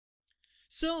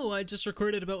So, I just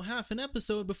recorded about half an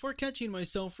episode before catching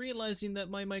myself realizing that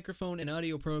my microphone and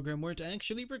audio program weren't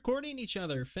actually recording each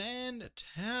other.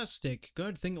 Fantastic.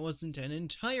 Good thing it wasn't an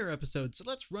entire episode, so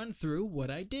let's run through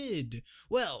what I did.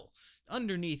 Well,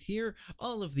 underneath here,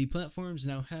 all of the platforms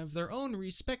now have their own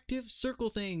respective circle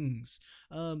things.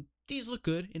 These look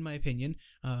good, in my opinion.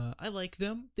 I like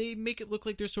them. They make it look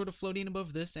like they're sort of floating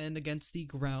above this and against the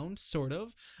ground, sort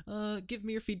of. Give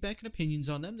me your feedback and opinions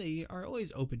on them. They are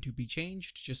always open to be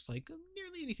changed, just like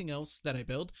nearly anything else that I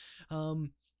build.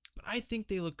 But I think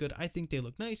they look good. I think they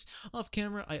look nice. Off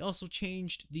camera, I also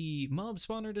changed the mob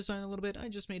spawner design a little bit. I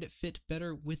just made it fit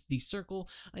better with the circle.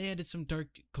 I added some dark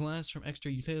glass from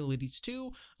extra utilities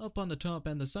too, up on the top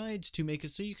and the sides to make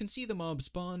it so you can see the mob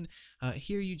spawn.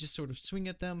 Here you just sort of swing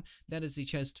at them. That is the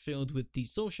chest filled with the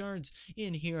soul shards.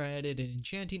 In here I added an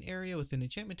enchanting area with an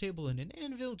enchantment table and an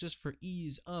anvil just for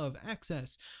ease of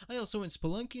access. I also went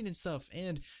spelunking and stuff,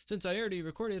 and since I already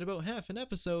recorded about half an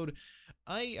episode,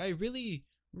 I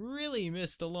really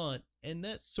missed a lot, and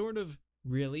that sort of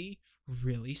really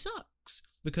sucks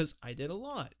because I did a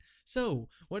lot. So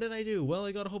what did I do? Well,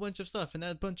 I got a whole bunch of stuff, and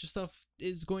that bunch of stuff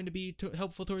is going to be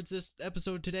helpful towards this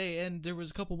episode today, and there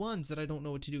was a couple wands that I don't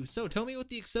know what to do. So tell me what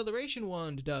the acceleration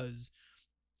wand does.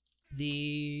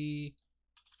 The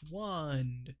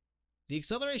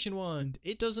acceleration wand,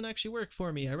 it doesn't actually work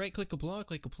for me. I right click a block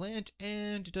like a plant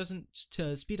and it doesn't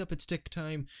speed up its tick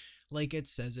time like it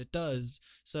says it does.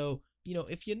 So you know,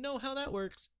 if you know how that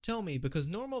works, tell me, because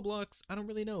normal blocks, I don't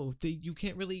really know. You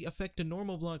can't really affect a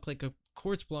normal block like a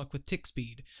quartz block with tick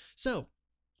speed. So,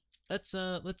 let's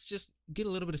just get a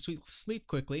little bit of sweet sleep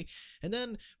quickly, and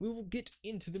then we will get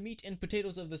into the meat and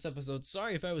potatoes of this episode.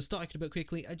 Sorry if I was talking about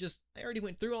quickly, I already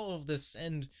went through all of this,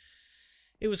 and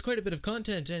it was quite a bit of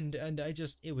content, and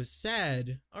it was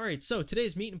sad. Alright, so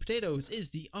today's meat and potatoes is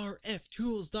the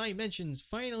RFTools dimensions.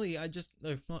 Finally,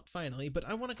 not finally, but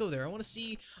I want to go there. I want to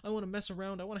see, I want to mess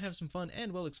around, I want to have some fun,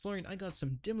 and while exploring, I got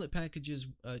some Dimlet packages,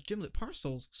 Dimlet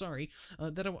parcels, sorry,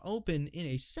 that I will open in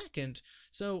a second.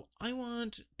 So, I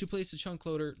want to place a chunk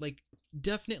loader, like,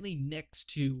 definitely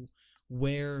next to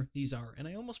where these are, and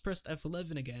I almost pressed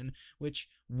F11 again, which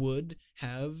would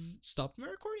have stopped my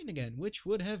recording again, which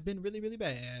would have been really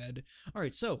bad.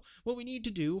 Alright, so what we need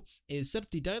to do is set up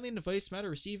the dialing device, matter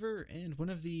receiver, and one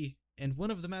of the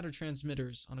matter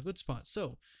transmitters on a good spot.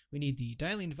 So we need the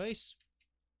dialing device,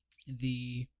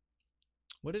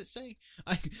 what did it say?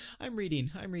 I'm reading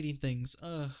things.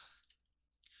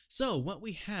 So what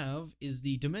we have is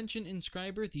the dimension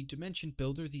inscriber, the dimension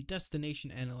builder, the destination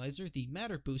analyzer, the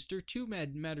matter booster, two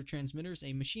matter transmitters,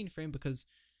 a machine frame because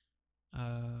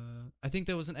I think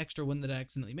that was an extra one that I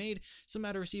accidentally made, some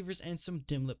matter receivers, and some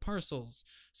Dimlet parcels.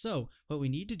 So what we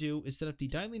need to do is set up the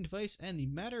dialing device and the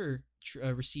matter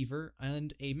receiver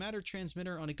and a matter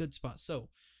transmitter on a good spot. So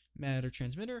matter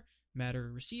transmitter,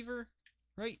 matter receiver,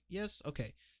 right? Yes,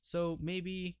 okay. So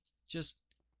maybe just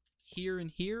here and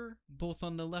here, both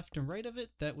on the left and right of it,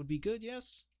 that would be good,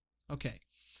 yes? Okay.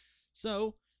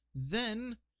 So,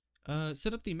 then,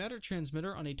 set up the matter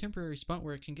transmitter on a temporary spot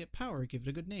where it can get power. Give it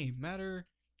a good name. Matter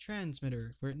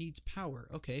transmitter, where it needs power.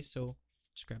 Okay, so,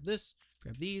 just grab this,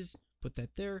 grab these, put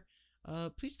that there.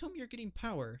 Please tell me you're getting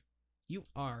power. You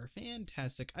are.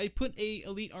 Fantastic. I put a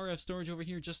elite RF storage over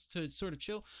here just to sort of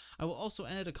chill. I will also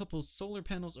add a couple solar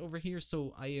panels over here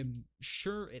so I am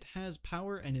sure it has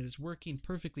power and it is working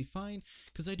perfectly fine,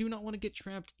 because I do not want to get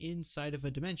trapped inside of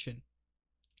a dimension.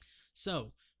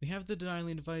 So, we have the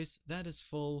dialing device. That is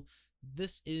full.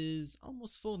 This is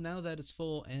almost full. Now that is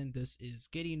full, and this is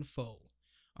getting full.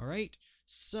 Alright,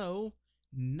 so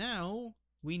now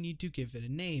we need to give it a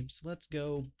name. So let's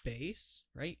go base,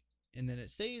 right? And then it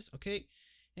stays, okay,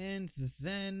 and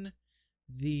then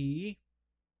this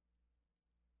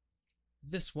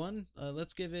one,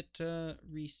 let's give it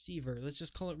receiver. Let's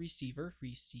just call it receiver.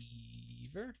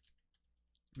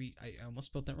 I almost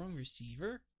spelled that wrong.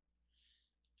 Receiver.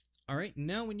 All right,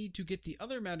 now we need to get the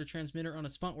other matter transmitter on a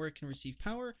spot where it can receive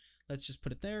power. Let's just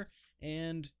put it there,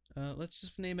 and let's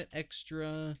just name it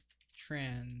extra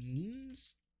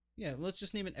trans. Yeah, let's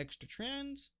just name it extra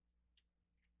trans.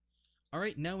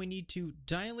 Alright, now we need to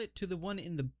dial it to the one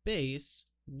in the base,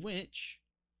 which,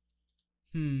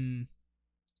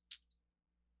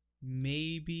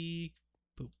 maybe,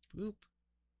 boop.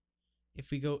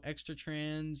 If we go extra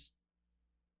trans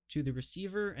to the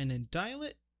receiver and then dial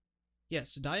it,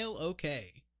 yes, dial,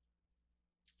 okay.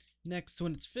 Next,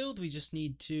 when it's filled, we just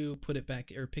need to put it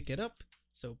back, or pick it up,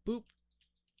 so boop.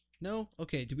 No?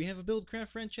 Okay, do we have a build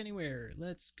craft wrench anywhere?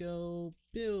 Let's go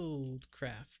build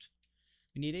craft.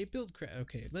 We need a build craft.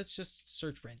 Okay, let's just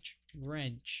search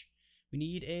wrench. We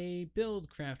need a build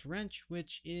craft wrench,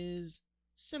 which is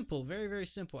Simple, very, very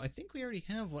simple. I think we already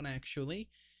have one, actually.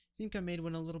 I think I made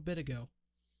one a little bit ago.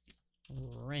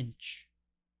 Wrench.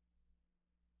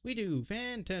 We do.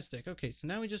 Fantastic. Okay, so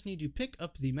now we just need to pick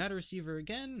up the matter receiver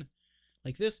again,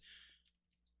 like this.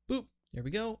 Boop. There we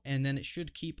go. And then it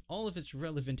should keep all of its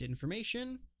relevant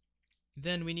information.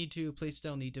 Then we need to place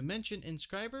down the dimension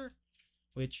inscriber,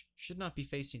 which should not be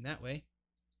facing that way.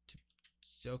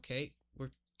 Okay,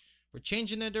 we're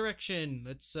changing the direction.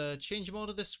 Let's change them all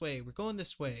to this way. We're going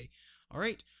this way. All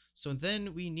right. So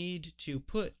then we need to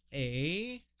put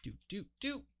a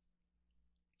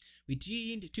We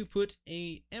need to put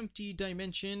a empty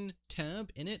dimension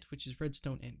tab in it, which is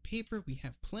redstone and paper. We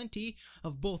have plenty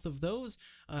of both of those.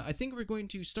 I think we're going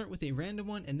to start with a random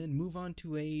one and then move on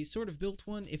to a sort of built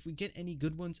one if we get any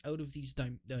good ones out of these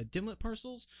dimlet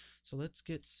parcels. So let's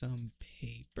get some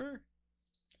paper.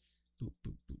 Boop,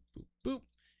 boop, boop, boop, boop.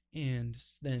 And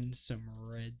then some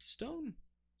redstone.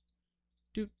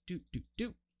 Doop, doop, doop,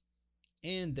 doop.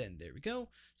 And then there we go.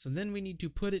 So then we need to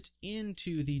put it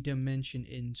into the dimension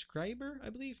inscriber, I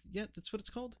believe. Yeah, that's what it's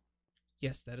called.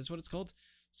 Yes, that is what it's called.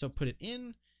 So put it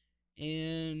in.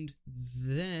 And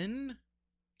then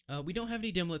we don't have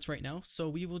any dimlets right now, so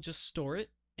we will just store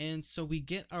it. And so we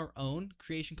get our own.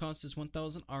 Creation cost is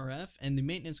 1000 RF, and the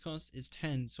maintenance cost is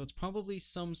 10. So it's probably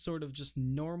some sort of just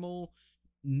normal,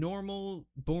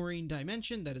 boring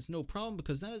dimension. That is no problem,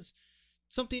 because that is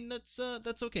something that's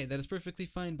okay. That is perfectly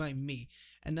fine by me.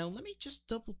 And now let me just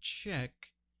double check.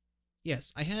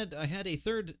 Yes, I had a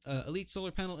third elite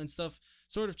solar panel and stuff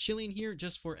sort of chilling here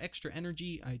just for extra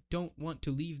energy. I don't want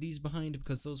to leave these behind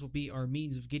because those will be our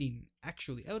means of getting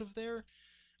actually out of there.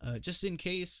 Just in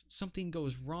case something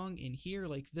goes wrong in here,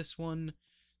 like this one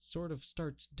sort of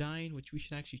starts dying, which we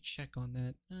should actually check on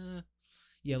that.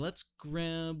 Yeah, let's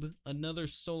grab another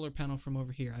solar panel from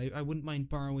over here. I wouldn't mind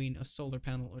borrowing a solar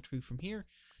panel or two from here.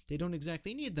 They don't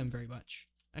exactly need them very much.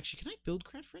 Actually, can I build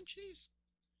craft wrench these?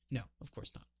 No, of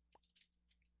course not.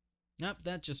 Nope,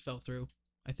 that just fell through,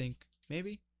 I think.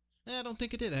 Maybe? I don't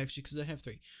think it did, actually, because I have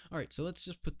 3. Alright, so let's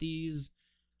just put these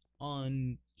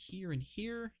on here and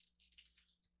here.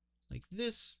 Like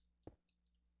this.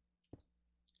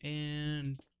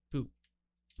 And boop.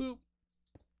 Boop.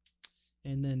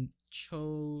 And then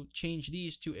change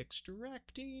these to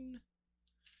extracting,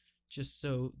 just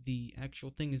so the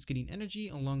actual thing is getting energy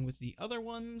along with the other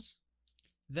ones.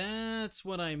 That's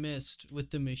what I missed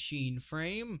with the machine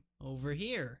frame over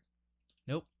here.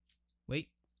 Nope. Wait.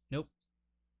 Nope.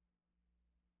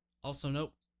 Also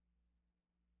nope.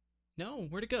 No,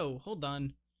 where'd it go? Hold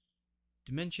on.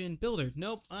 Dimension builder.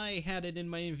 Nope, I had it in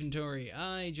my inventory.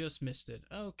 I just missed it.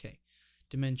 Okay.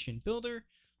 Dimension builder.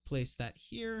 Place that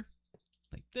here.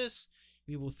 Like this.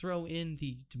 We will throw in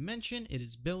the dimension. It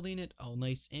is building it all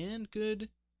nice and good.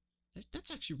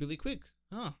 That's actually really quick.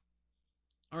 Huh.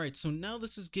 Alright, so now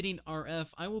this is getting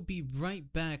RF. I will be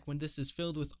right back when this is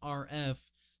filled with RF,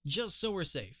 just so we're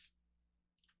safe.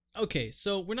 Okay,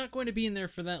 so we're not going to be in there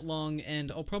for that long,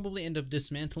 and I'll probably end up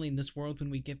dismantling this world when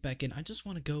we get back in. I just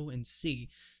want to go and see.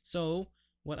 So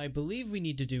what I believe we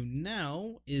need to do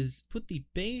now is put the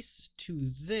base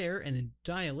to there and then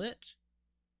dial it.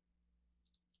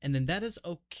 And then that is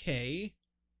okay.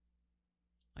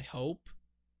 I hope.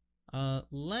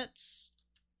 Let's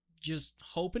just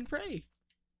hope and pray.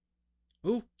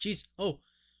 Ooh, jeez.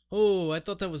 Oh, I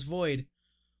thought that was void.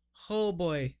 Oh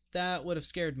boy, that would have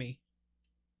scared me.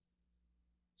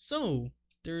 So,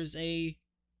 there's a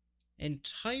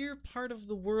entire part of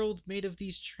the world made of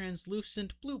these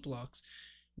translucent blue blocks.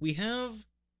 We have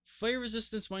fire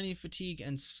resistance, mining fatigue,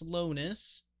 and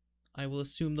slowness. I will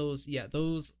assume those, yeah,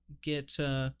 those get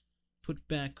put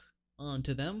back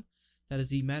onto them. That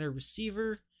is the matter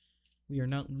receiver. We are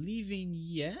not leaving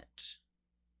yet.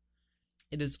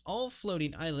 It is all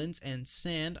floating islands and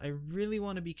sand. I really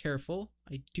want to be careful.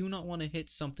 I do not want to hit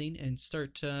something and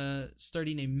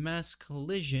starting a mass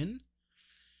collision.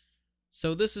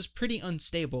 So this is pretty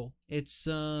unstable. It's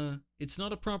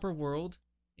not a proper world.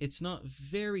 It's not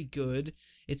very good.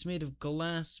 It's made of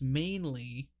glass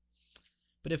mainly.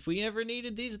 But if we ever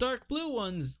needed these dark blue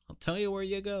ones, I'll tell you where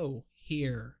you go.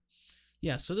 Here.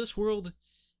 Yeah, so this world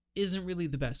isn't really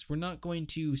the best. We're not going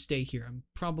to stay here. I'm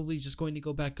probably just going to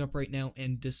go back up right now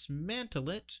and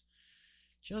dismantle it.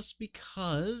 Just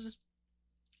because.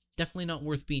 Definitely not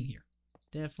worth being here.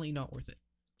 Definitely not worth it.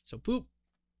 So poop.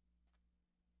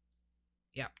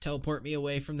 Yeah, teleport me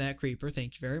away from that creeper.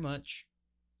 Thank you very much.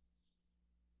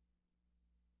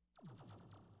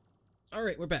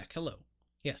 Alright, we're back. Hello.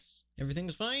 Yes, everything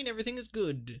is fine. Everything is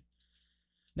good.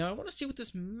 Now I want to see what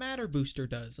this matter booster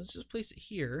does. Let's just place it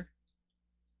here.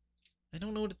 I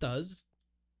don't know what it does.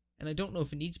 And I don't know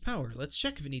if it needs power. Let's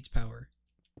check if it needs power.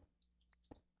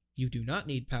 You do not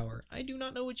need power. I do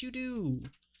not know what you do.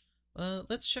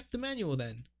 Let's check the manual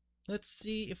then. Let's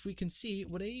see if we can see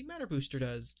what a matter booster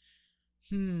does.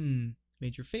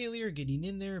 Major failure, getting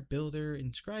in there, builder,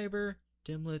 inscriber,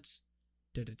 dimlets,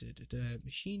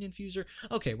 machine infuser.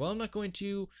 Okay, well, I'm not going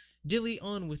to dilly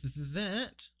on with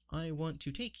that. I want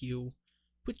to take you,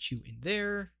 put you in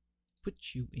there,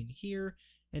 put you in here,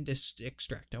 and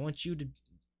extract. I want you to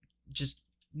just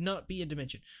not be in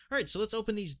dimension. Alright, so let's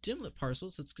open these dimlet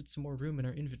parcels. Let's get some more room in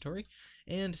our inventory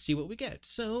and see what we get.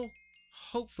 So,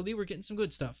 hopefully we're getting some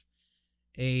good stuff.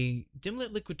 A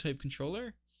dimlet liquid type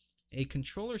controller, a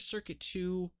controller circuit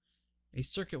 2, a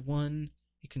circuit 1,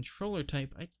 a controller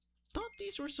type. I thought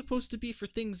these were supposed to be for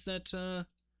things that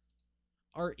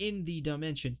are in the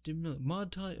dimension. Dimlet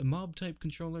mob type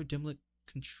controller, dimlet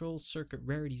control circuit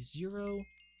rarity 0,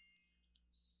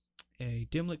 a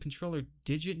dimlet controller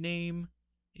digit name,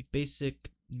 a basic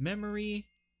memory,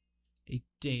 a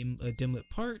dimlet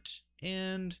part,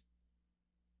 and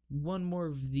one more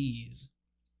of these.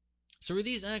 So are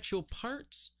these actual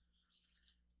parts?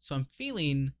 So I'm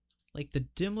feeling like the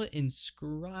dimlet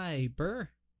inscriber.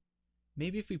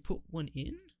 Maybe if we put one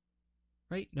in?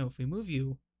 Right? No, if we move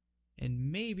you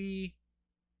and maybe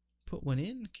put one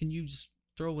in, can you just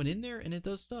throw one in there and it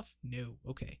does stuff? No.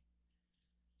 Okay.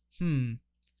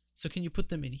 So can you put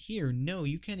them in here? No,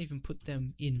 you can't even put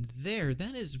them in there.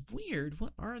 That is weird.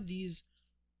 What are these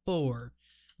for?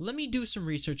 Let me do some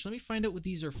research. Let me find out what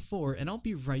these are for, and I'll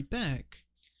be right back.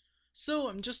 So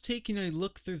I'm just taking a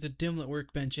look through the dimlet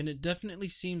workbench, and it definitely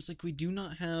seems like we do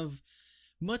not have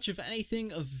much of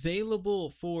anything available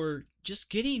for just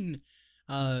getting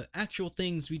actual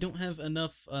things. We don't have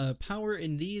enough power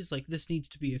in these. Like, this needs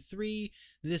to be a 3.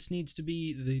 This needs to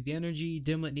be, the energy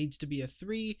dimlet needs to be a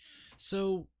 3.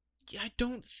 So I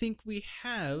don't think we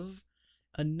have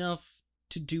enough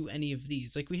to do any of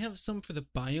these. Like, we have some for the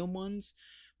biome ones,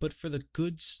 but for the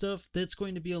good stuff, that's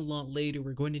going to be a lot later.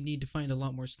 We're going to need to find a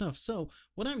lot more stuff. So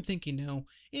what I'm thinking now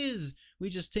is we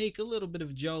just take a little bit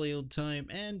of jolly old time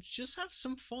and just have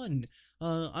some fun.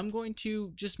 I'm going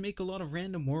to just make a lot of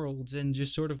random worlds and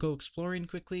just sort of go exploring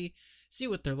quickly, see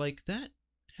what they're like. That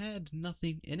had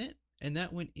nothing in it, and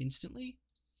that went instantly.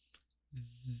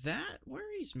 That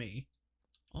worries me.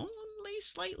 Only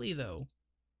slightly, though.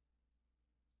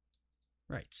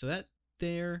 Right, so that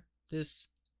there, this,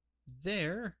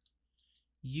 there.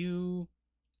 You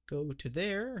go to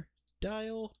there,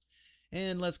 dial,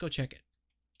 and let's go check it.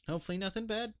 Hopefully nothing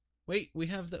bad. Wait, we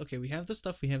have the, okay, we have the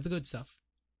stuff, we have the good stuff.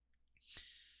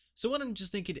 So what I'm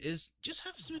just thinking is just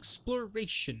have some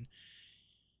exploration.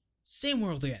 Same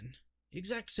world again.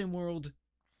 Exact same world.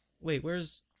 Wait,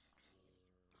 where's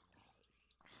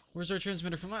our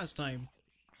transmitter from last time?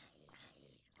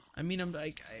 I mean,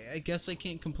 I guess I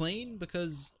can't complain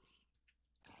because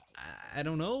I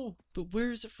don't know, but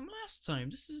where is it from last time?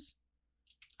 This is,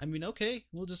 I mean, okay,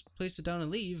 we'll just place it down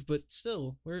and leave, but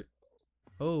still, where,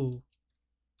 oh,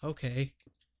 okay,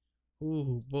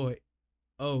 oh boy,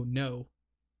 oh no,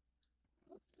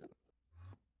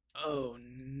 oh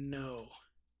no,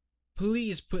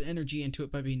 please put energy into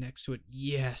it by being next to it,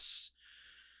 yes,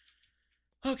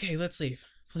 okay, let's leave,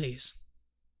 please,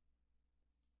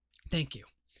 thank you.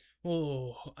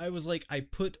 Oh, I was like, I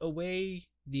put away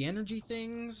the energy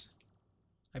things,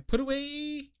 I put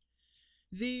away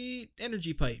the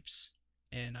energy pipes,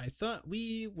 and I thought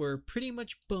we were pretty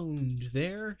much boned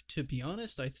there, to be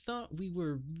honest. I thought we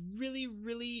were really,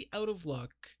 really out of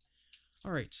luck.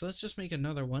 Alright, so let's just make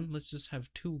another one. Let's just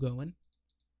have 2 going.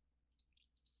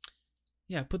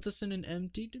 Yeah, put this in an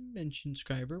empty dimension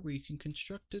scriber where you can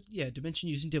construct it. Yeah, dimension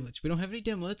using dimlets. We don't have any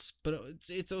dimlets, but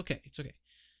it's okay. It's okay.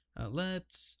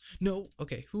 Let's... No,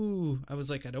 okay. Ooh, I was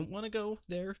like, I don't want to go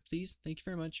there, please. Thank you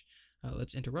very much.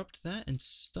 Let's interrupt that and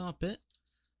stop it.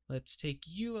 Let's take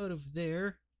you out of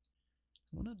there.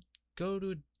 I want to go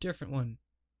to a different one.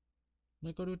 I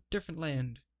want to go to a different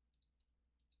land.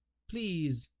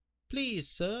 Please. Please,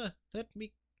 sir. Let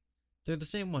me... They're the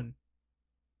same one.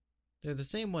 They're the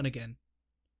same one again.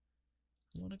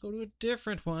 I want to go to a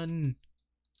different one.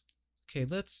 Okay,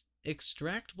 let's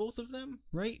extract both of them,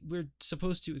 right? We're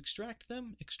supposed to extract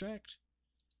them. Extract.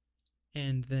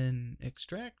 And then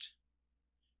extract.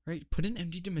 Right? Put an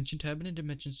empty dimension tab in a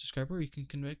dimensions describer where you can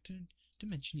convert a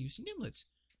dimension using dimlets.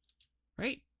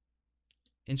 Right?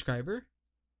 Inscriber.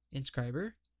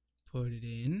 Inscriber. Put it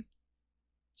in.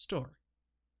 Store.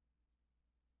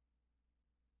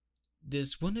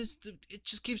 This one is... it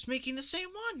just keeps making the same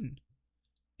one.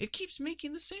 It keeps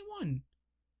making the same one.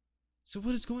 So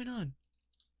what is going on?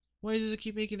 Why does it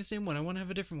keep making the same one? I want to have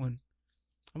a different one.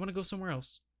 I want to go somewhere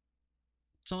else.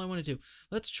 That's all I want to do.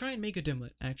 Let's try and make a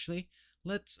dimlet, actually.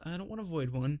 I don't want to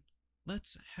avoid one.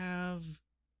 Let's have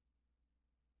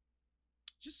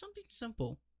just something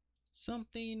simple.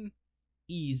 Something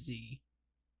easy.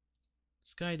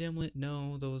 Sky dimlet,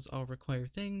 no, those all require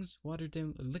things. Water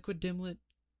liquid dimlet,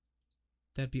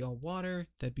 that'd be all water,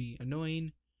 that'd be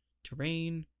annoying.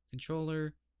 Terrain,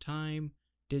 controller, time,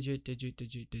 digit.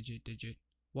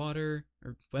 Water,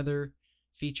 or weather,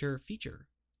 feature.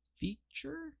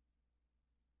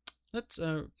 Let's,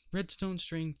 redstone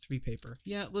string 3 paper.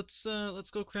 Yeah, let's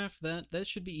go craft that. That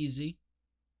should be easy.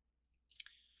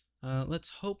 Let's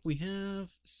hope we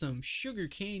have some sugar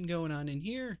cane going on in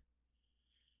here.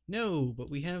 No, but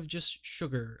we have just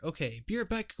sugar. Okay, be right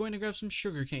back, going to grab some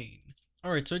sugar cane.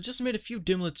 Alright, so I just made a few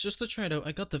dimlets just to try it out.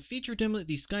 I got the feature dimlet,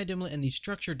 the sky dimlet, and the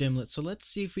structure dimlet. So let's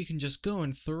see if we can just go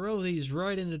and throw these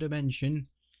right into dimension.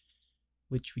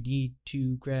 Which we need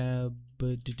to grab...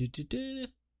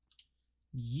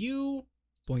 You...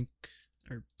 Boink.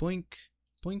 Or boink.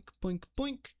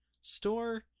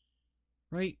 Store.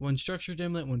 Right, 1 structure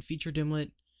dimlet, 1 feature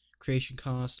dimlet. Creation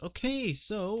cost. Okay,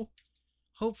 so...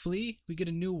 hopefully, we get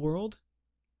a new world.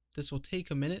 This will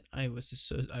take a minute, I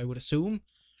would assume.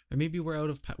 Or maybe we're out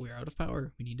of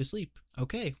power. We need to sleep.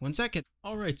 Okay, 1 second.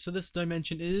 Alright, so this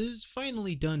dimension is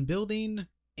finally done building.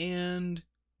 And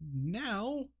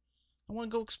now, I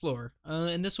want to go explore.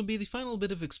 And this will be the final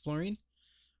bit of exploring.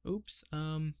 Oops,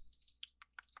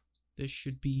 this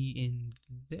should be in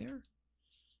there.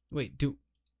 Wait,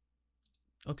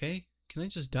 okay, can I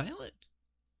just dial it?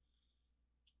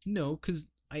 No, because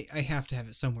I have to have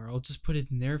it somewhere. I'll just put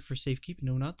it in there for safekeeping.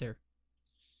 No, not there.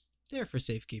 There for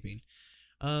safekeeping.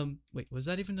 Wait, was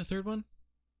that even the 3rd one?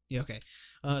 Yeah, okay.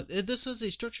 This is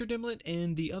a structure dimlet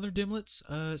and the other dimlets,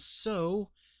 so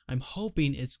I'm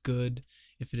hoping it's good.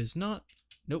 If it is not,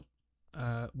 nope.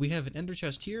 We have an ender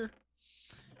chest here,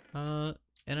 and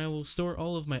I will store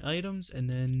all of my items and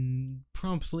then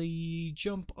promptly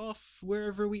jump off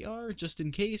wherever we are, just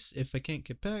in case, if I can't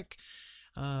get back.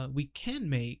 We can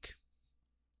make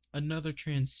another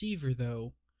transceiver,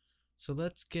 though, so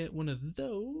let's get one of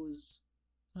those.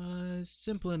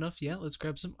 Simple enough, yeah. Let's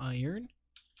grab some iron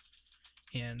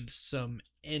and some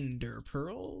ender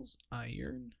pearls.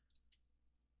 Iron,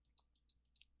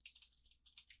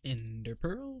 ender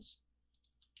pearls,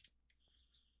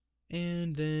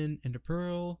 and then ender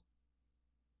pearl,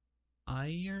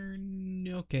 iron.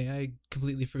 Okay, I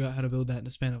completely forgot how to build that in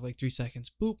a span of like 3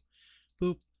 seconds. Boop,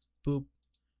 boop, boop.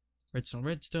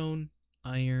 Redstone,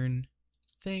 iron,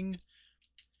 thing,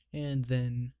 and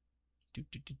then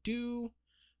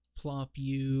plop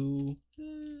you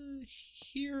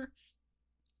here.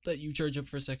 Let you charge up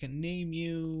for a second. Name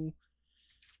you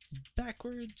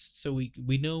backwards, so we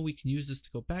know we can use this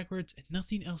to go backwards, and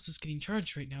nothing else is getting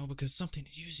charged right now because something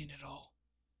is using it all.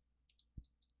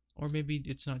 Or maybe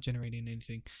it's not generating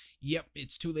anything. Yep,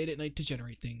 it's too late at night to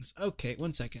generate things. Okay,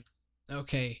 1 second.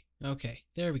 Okay,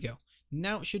 there we go.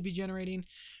 Now it should be generating.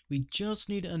 We just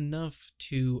need enough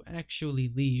to actually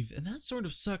leave, and that sort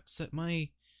of sucks that my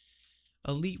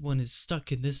elite one is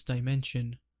stuck in this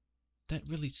dimension. That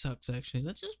really sucks, actually.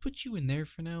 Let's just put you in there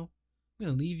for now. I'm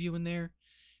gonna leave you in there.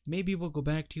 Maybe we'll go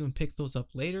back to you and pick those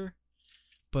up later.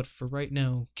 But for right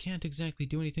now, can't exactly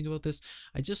do anything about this.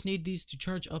 I just need these to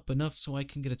charge up enough so I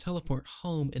can get a teleport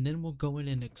home, and then we'll go in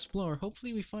and explore.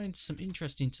 Hopefully we find some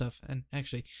interesting stuff. And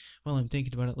actually, while I'm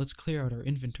thinking about it, let's clear out our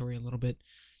inventory a little bit,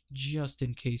 just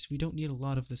in case. We don't need a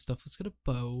lot of this stuff. Let's get a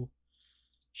bow.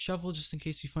 Shovel, just in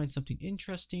case we find something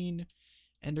interesting.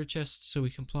 Ender chest, so we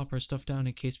can plop our stuff down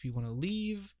in case we want to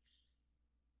leave.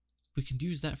 We can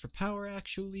use that for power,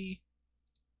 actually.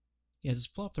 Yeah,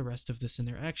 just plop the rest of this in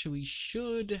there. Actually,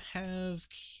 should have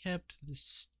kept the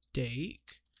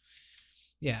steak.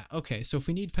 Yeah, okay, so if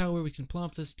we need power, we can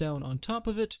plop this down on top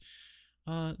of it.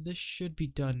 This should be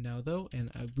done now, though,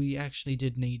 and we actually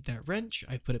did need that wrench.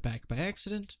 I put it back by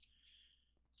accident.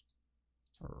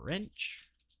 Wrench.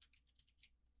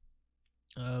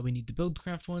 We need the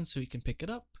buildcraft one so we can pick it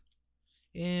up.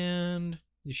 And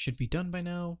this should be done by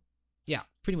now. Yeah,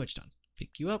 pretty much done.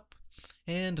 Pick you up.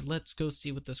 And let's go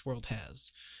see what this world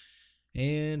has.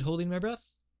 And holding my breath.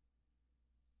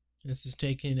 This is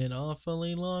taking an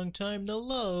awfully long time to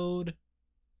load.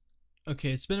 Okay,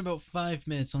 it's been about 5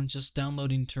 minutes on just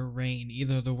downloading terrain.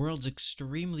 Either the world's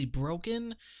extremely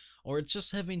broken, or it's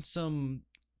just having some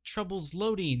troubles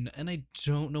loading, and I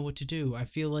don't know what to do. I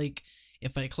feel like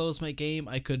if I close my game,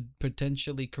 I could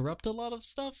potentially corrupt a lot of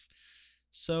stuff.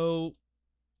 So,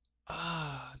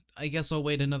 I guess I'll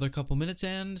wait another couple minutes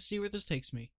and see where this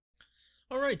takes me.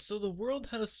 Alright, so the world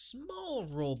had a small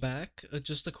rollback,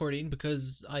 just according,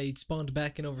 because I spawned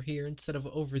back in over here instead of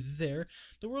over there.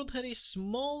 The world had a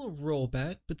small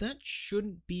rollback, but that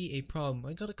shouldn't be a problem.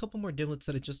 I got a couple more dimlets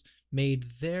that I just made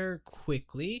there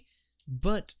quickly,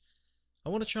 but I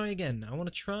want to try again. I want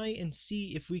to try and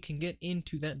see if we can get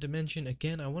into that dimension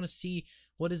again. I want to see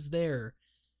what is there,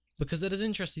 because that is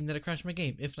interesting that I crashed my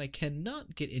game. If I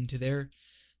cannot get into there,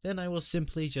 then I will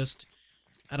simply just,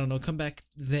 I don't know, come back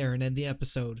there and end the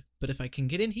episode. But if I can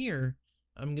get in here,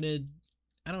 I'm gonna,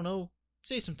 I don't know,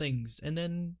 say some things and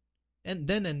then end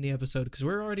the episode, because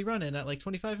we're already running at like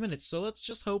 25 minutes. So let's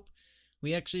just hope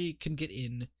we actually can get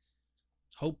in.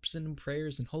 Hopes and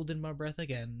prayers and holding my breath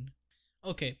again.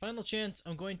 Okay, final chance.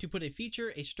 I'm going to put a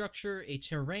feature, a structure, a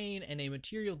terrain, and a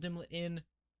material dimlet in.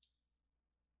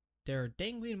 There are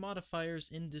dangling modifiers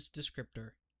in this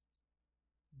descriptor.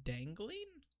 Dangling?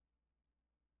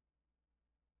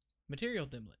 Material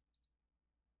dimlet.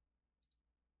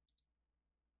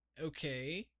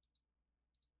 Okay.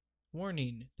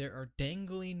 Warning, there are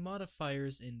dangling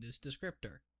modifiers in this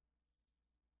descriptor.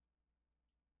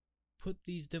 Put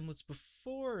these dimlets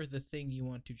before the thing you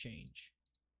want to change.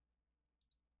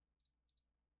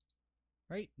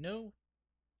 Right? No?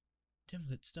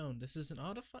 Dimlet stone. This is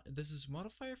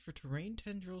modifier for terrain,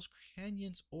 tendrils,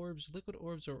 canyons, orbs, liquid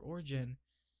orbs, or origin.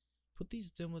 Put these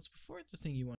dimlets before the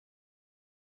thing you want.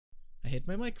 I hit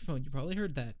my microphone. You probably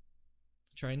heard that.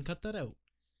 Try and cut that out.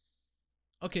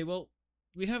 Okay, well,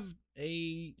 we have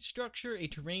a structure, a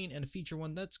terrain, and a feature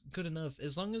one. That's good enough.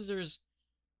 As long as there's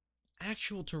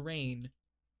actual terrain,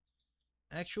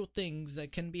 actual things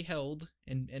that can be held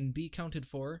and be counted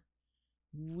for,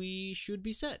 we should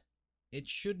be set. It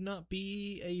should not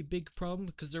be a big problem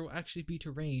because there will actually be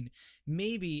terrain.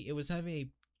 Maybe it was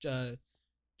having a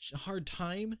hard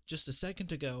time just a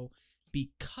second ago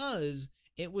because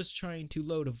it was trying to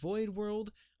load a void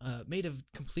world made of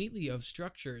completely of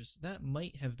structures. That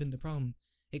might have been the problem.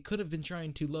 It could have been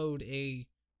trying to load a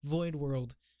void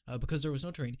world because there was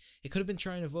no terrain. It could have been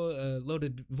trying to load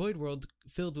a void world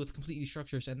filled with completely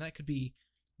structures, and that could be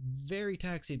very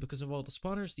taxing because of all the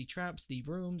spawners, the traps, the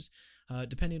rooms,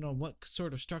 depending on what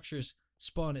sort of structures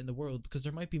spawn in the world, because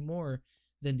there might be more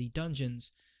than the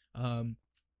dungeons from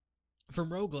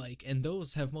roguelike, and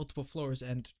those have multiple floors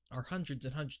and are hundreds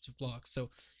and hundreds of blocks, so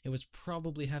it was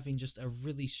probably having just a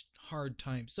really hard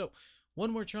time. So,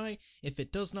 one more try. If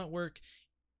it does not work,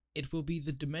 it will be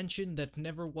the dimension that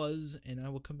never was, and I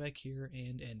will come back here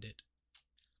and end it.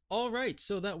 Alright,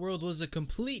 so that world was a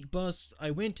complete bust.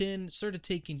 I went in, started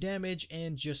taking damage,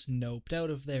 and just noped out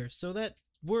of there. So that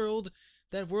world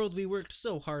we worked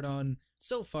so hard on,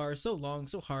 so far, so long,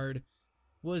 so hard,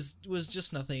 was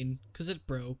just nothing, because it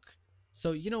broke.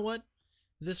 So, you know what?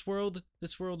 This world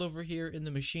over here in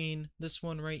the machine, this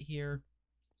one right here,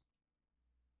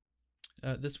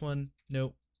 this one,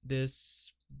 nope,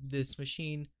 this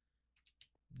machine,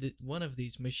 one of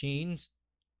these machines.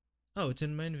 Oh, it's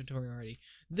in my inventory already.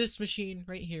 This machine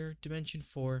right here, Dimension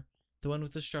 4, the one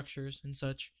with the structures and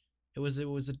such. It was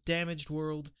a damaged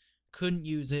world. Couldn't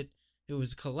use it. It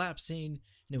was collapsing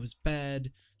and it was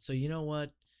bad. So you know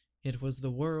what? It was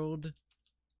the world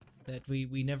that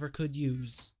we never could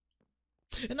use.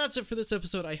 And that's it for this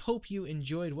episode. I hope you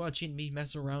enjoyed watching me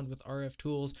mess around with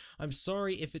RFTools. I'm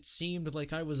sorry if it seemed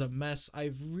like I was a mess.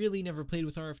 I've really never played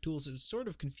with RFTools. It was sort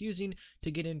of confusing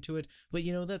to get into it, but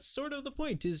you know, that's sort of the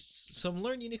point, is some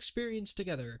learning experience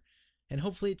together. And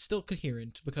hopefully it's still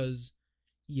coherent, because,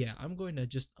 yeah, I'm going to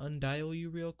just undial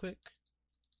you real quick.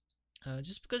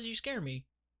 Just because you scare me.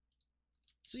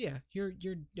 So yeah, you're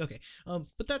okay.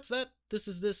 But that's that. This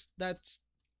is this. That's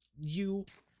you.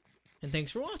 And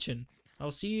thanks for watching. I'll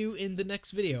see you in the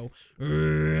next video.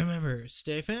 Remember,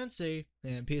 stay fancy,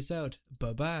 and peace out.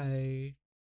 Bye-bye.